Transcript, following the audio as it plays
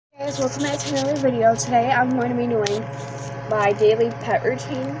guys, welcome back to another video. Today I'm going to be doing my daily pet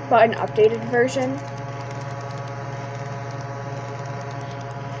routine, but an updated version.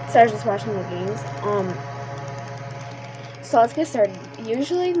 So I was just watching the games. So let's get started.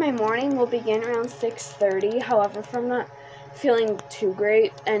 Usually my morning will begin around 6:30. However, if I'm not feeling too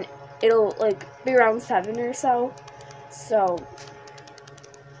great, and it'll be around 7 or so. So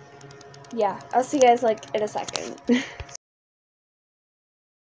yeah, I'll see you guys in a second.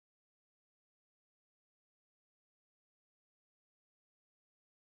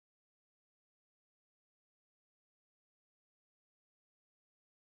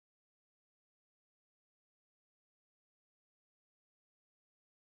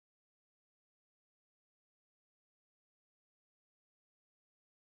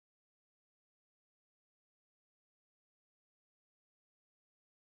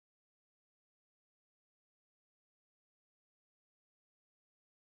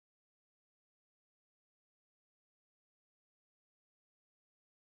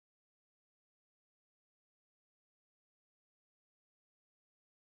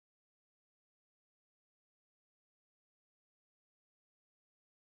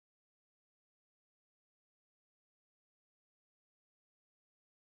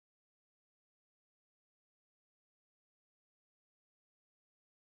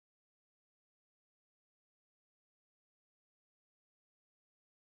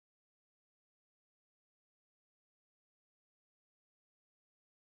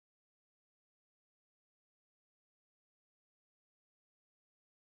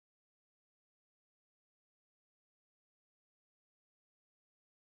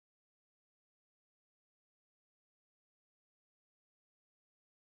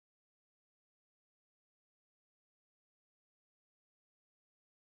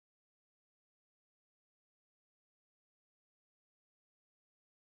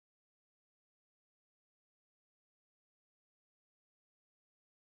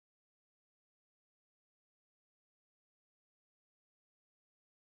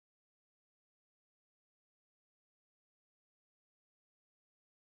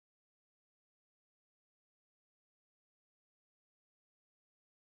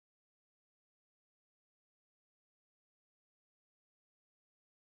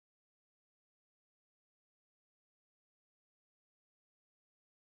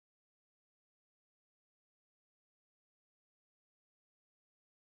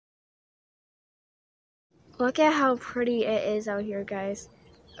 Look at how pretty it is out here, guys.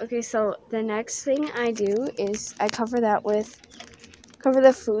 Okay, so the next thing I do is I cover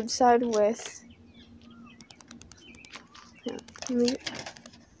the food side with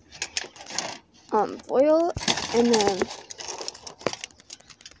foil, and then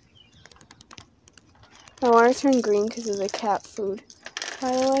my water turned green because of the cat food,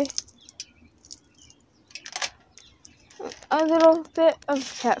 by the way. A little bit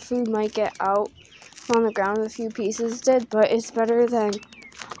of cat food might get out on the ground, a few pieces did, but it's better than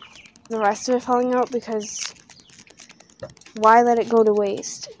the rest of it falling out, because why let it go to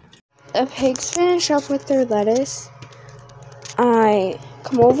waste? The pigs finish up with their lettuce. I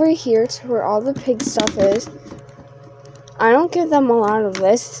come over here to where all the pig stuff is. I don't give them a lot of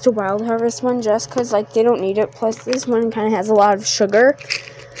this. It's the Wild Harvest one, just because they don't need it. Plus this one kind of has a lot of sugar.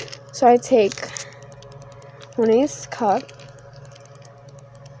 So I take 1/8 cup,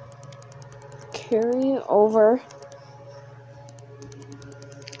 carry it over,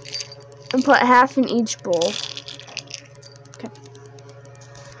 and put half in each bowl. Okay.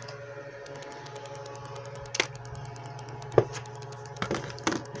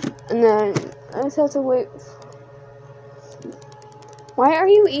 And then I just have to wait. Why are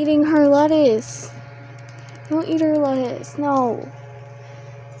you eating her lettuce? Don't eat her lettuce. No.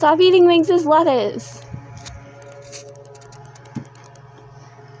 Stop eating Minx's lettuce.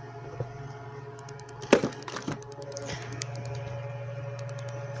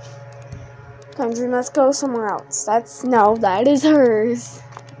 Country must go somewhere else. That is hers.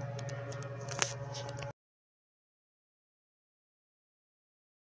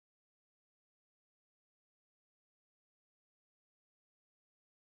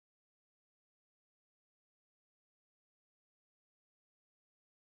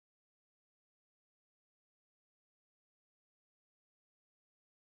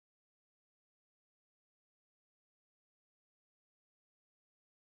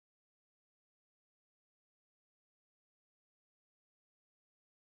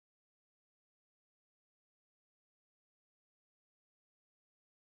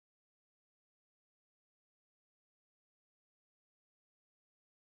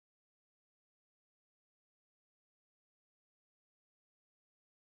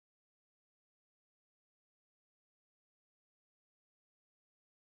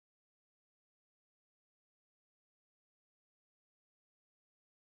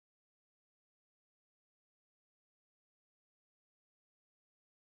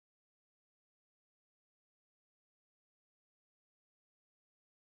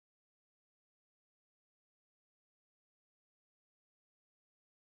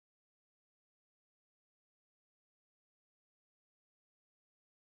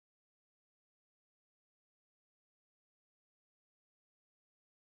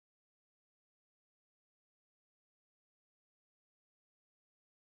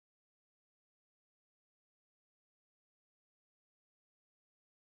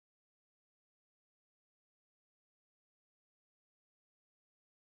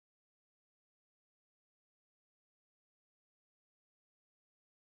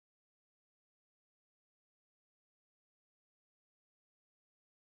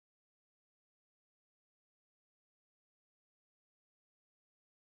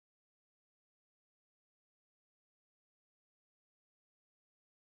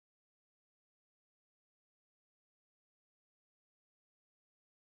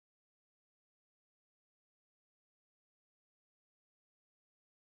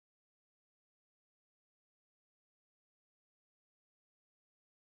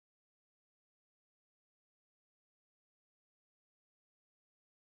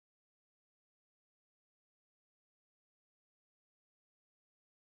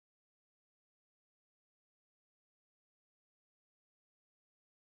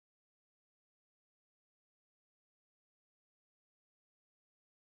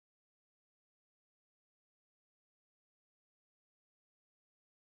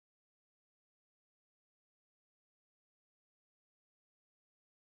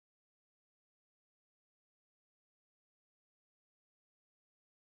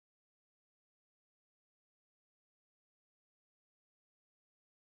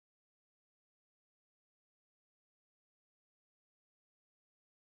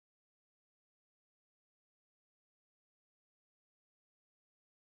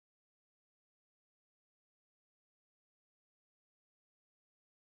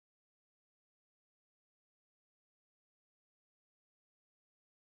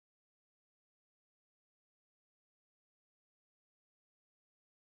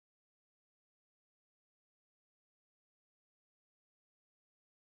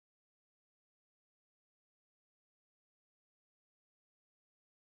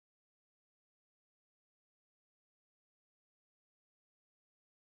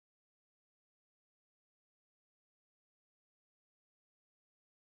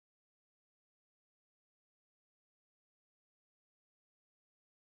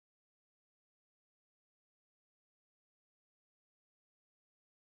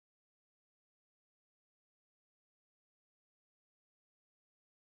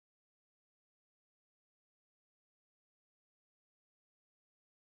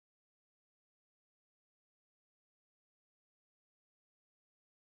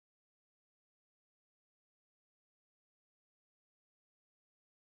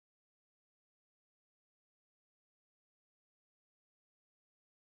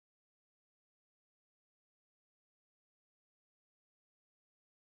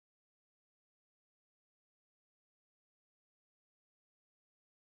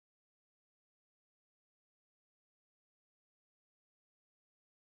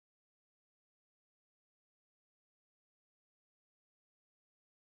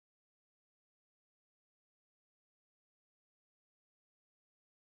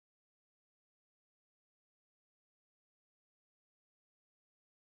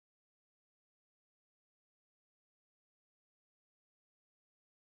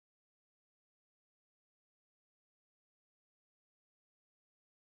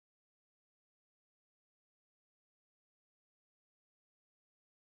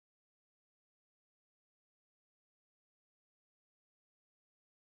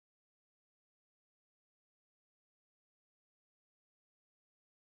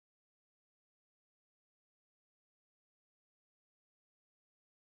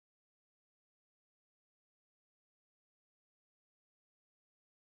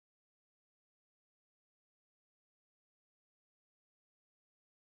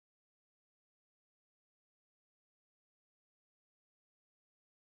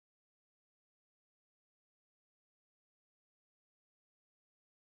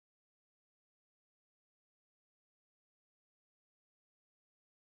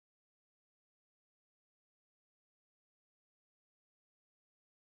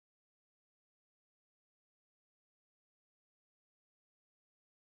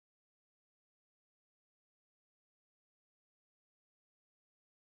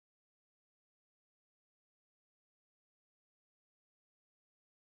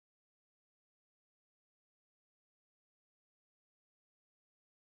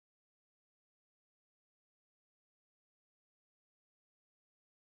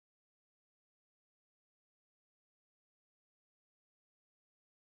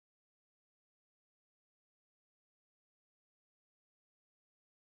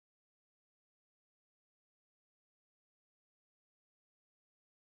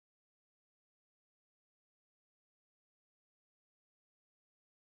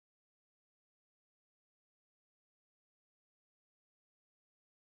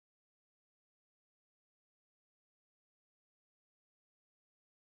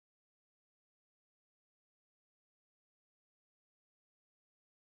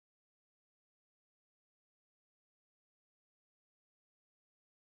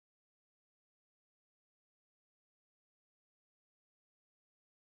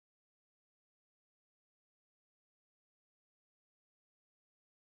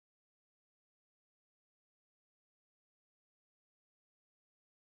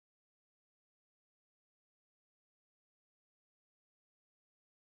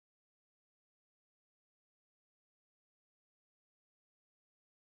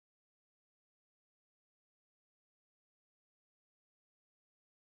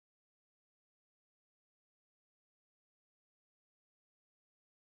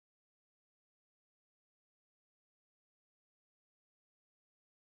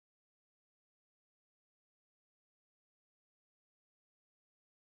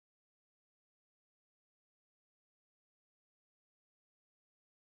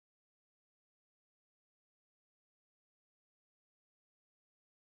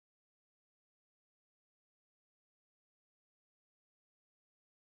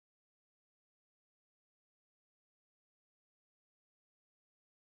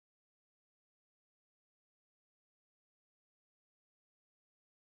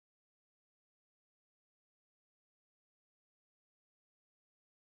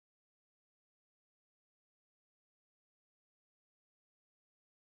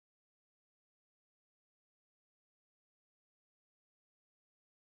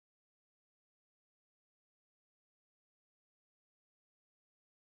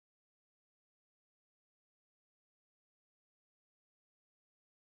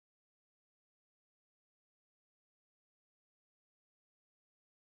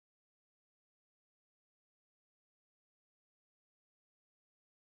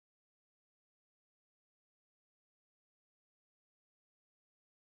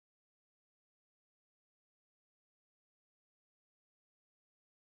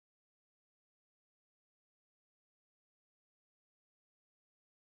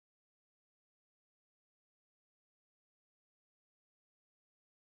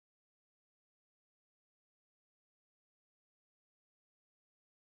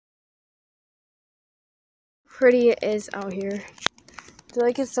 pretty it is out here. I feel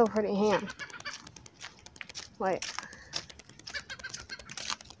like it's so pretty. Hang on. Wait.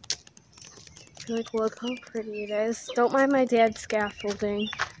 I feel like, look how pretty it is. Don't mind my dad's scaffolding.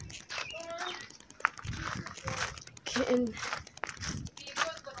 Kitten.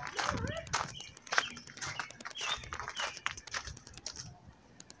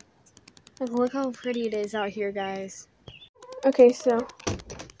 Like, look how pretty it is out here, guys. Okay, so.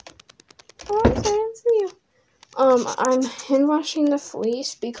 Oh, I'm sorry, I didn't see you. I'm hand washing the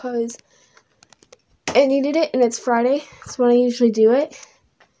fleece because I needed it and it's Friday. That's when I usually do it.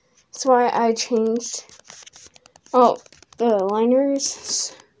 That's why I changed the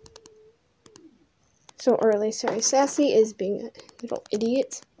liners so early. Sorry, Sassy is being a little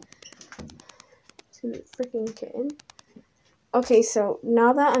idiot. To the freaking kitten. Okay, so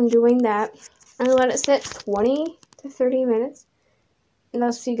now that I'm doing that, I'm gonna let it sit 20 to 30 minutes, and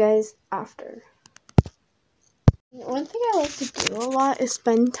I'll see you guys after. One thing I like to do a lot is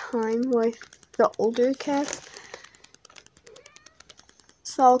spend time with the older cats.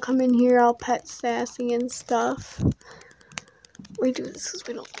 So I'll come in here, I'll pet Sassy and stuff. We do this because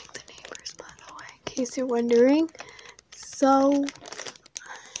we don't like the neighbors, by the way, in case you're wondering. So,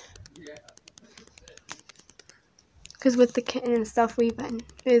 because with the kitten and stuff, we've been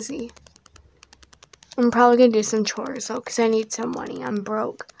busy. I'm probably going to do some chores, though, because I need some money. I'm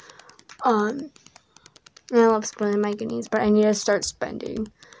broke. And I love spoiling my guineas, but I need to start spending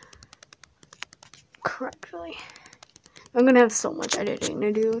correctly. I'm going to have so much editing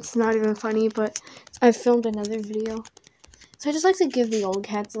to do. It's not even funny, but I filmed another video. So I just like to give the old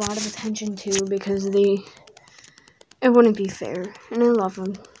cats a lot of attention, too, because it wouldn't be fair. And I love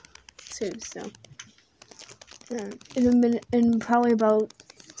them, too, so. In a minute, in probably about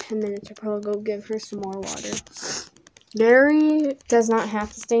 10 minutes, I'll probably go give her some more water. Gary does not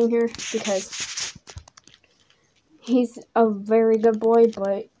have to stay in here because he's a very good boy,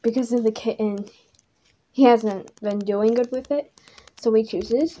 but because of the kitten, he hasn't been doing good with it, so he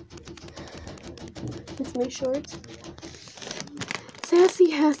chooses. It's my shorts.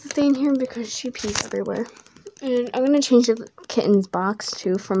 Sassy has to stay in here because she pees everywhere. And I'm going to change the kitten's box,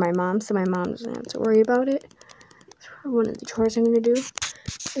 too, for my mom, so my mom doesn't have to worry about it. One of the chores I'm going to do.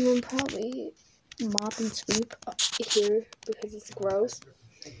 And then probably mop and sweep up here because it's gross.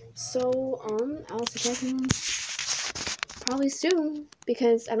 So, I'll see you guys probably soon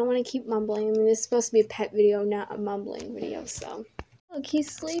because I don't want to keep mumbling. I mean, this is supposed to be a pet video, not a mumbling video, so. Look,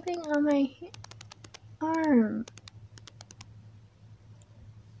 he's sleeping on my arm.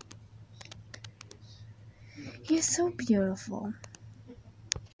 He's so beautiful.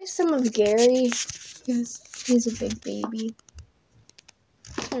 Here's some of Gary because he's a big baby.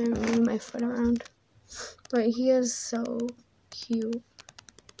 I'm moving my foot around. But he is so cute.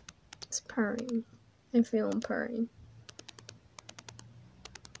 It's purring. I feel him purring.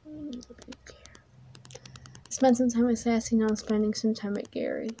 Spent some time with Sassy, now I'm spending some time with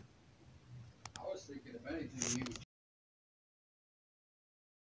Gary. I was thinking of anything you.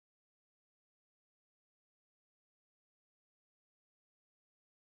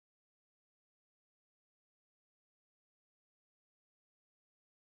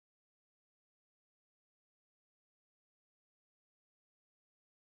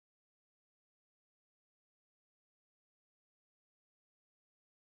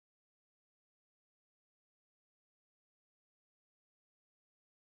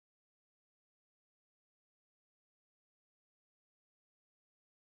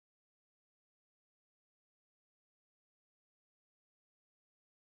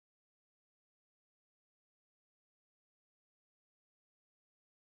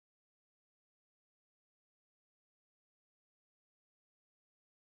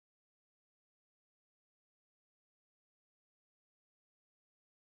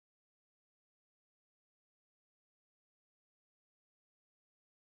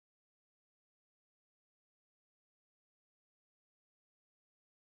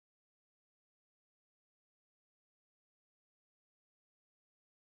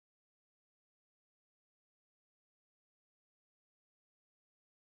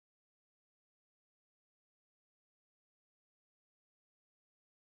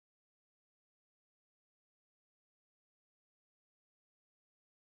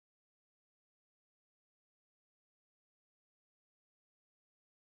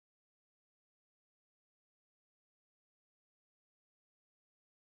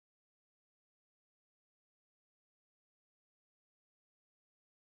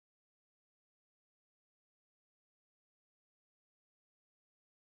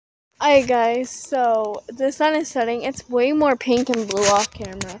 Alright guys, so the sun is setting. It's way more pink and blue off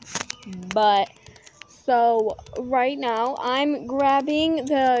camera. But So right now I'm grabbing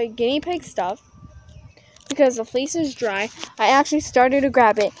the guinea pig stuff because the fleece is dry. I actually started to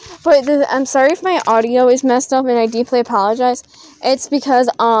grab it, but I'm sorry if my audio is messed up and I deeply apologize. It's because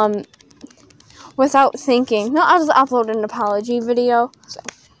without thinking. No, I'll just upload an apology video. So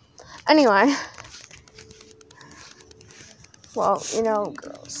anyway, well,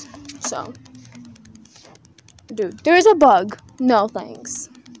 girls. So dude, there's a bug. No thanks.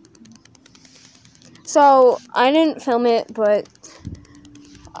 So I didn't film it, but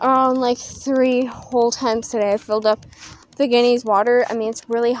around like 3 whole times today I filled up the guinea's water. I mean, it's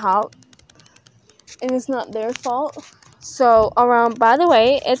really hot and it's not their fault. So by the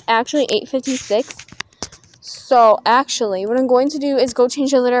way, it's actually 8:56. So actually what I'm going to do is go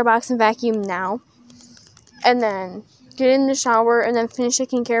change the litter box and vacuum now, and then get in the shower and then finish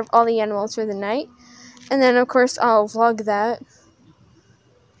taking care of all the animals for the night, and then of course I'll vlog that.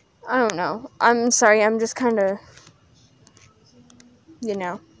 I don't know, I'm sorry, I'm just kind of